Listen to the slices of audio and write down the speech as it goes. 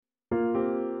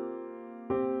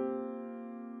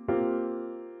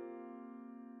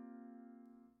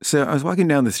So I was walking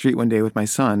down the street one day with my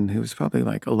son, who was probably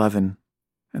like 11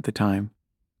 at the time.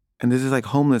 And there's this like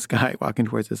homeless guy walking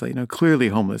towards us, like, clearly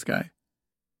homeless guy.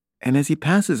 And as he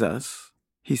passes us,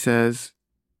 he says,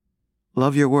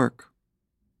 "Love your work."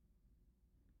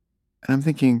 And I'm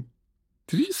thinking,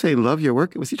 did he just say, "Love your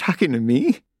work"? Was he talking to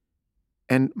me?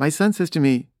 And my son says to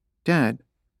me, "Dad,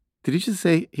 did he just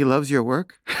say he loves your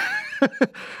work?"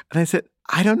 And I said,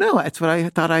 "I don't know. That's what I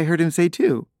thought I heard him say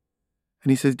too."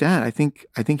 And he says, "Dad, I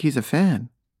think he's a fan."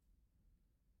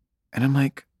 And I'm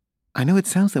like, "I know it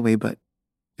sounds that way, but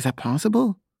is that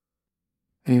possible?"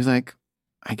 And he was like,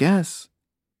 "I guess."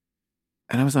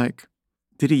 And I was like,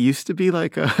 did he used to be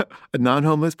like a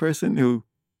non-homeless person who,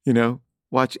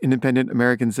 watched independent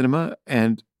American cinema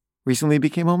and recently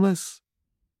became homeless?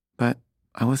 But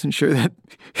I wasn't sure that,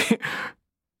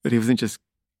 that he wasn't just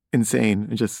insane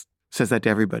and just says that to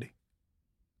everybody.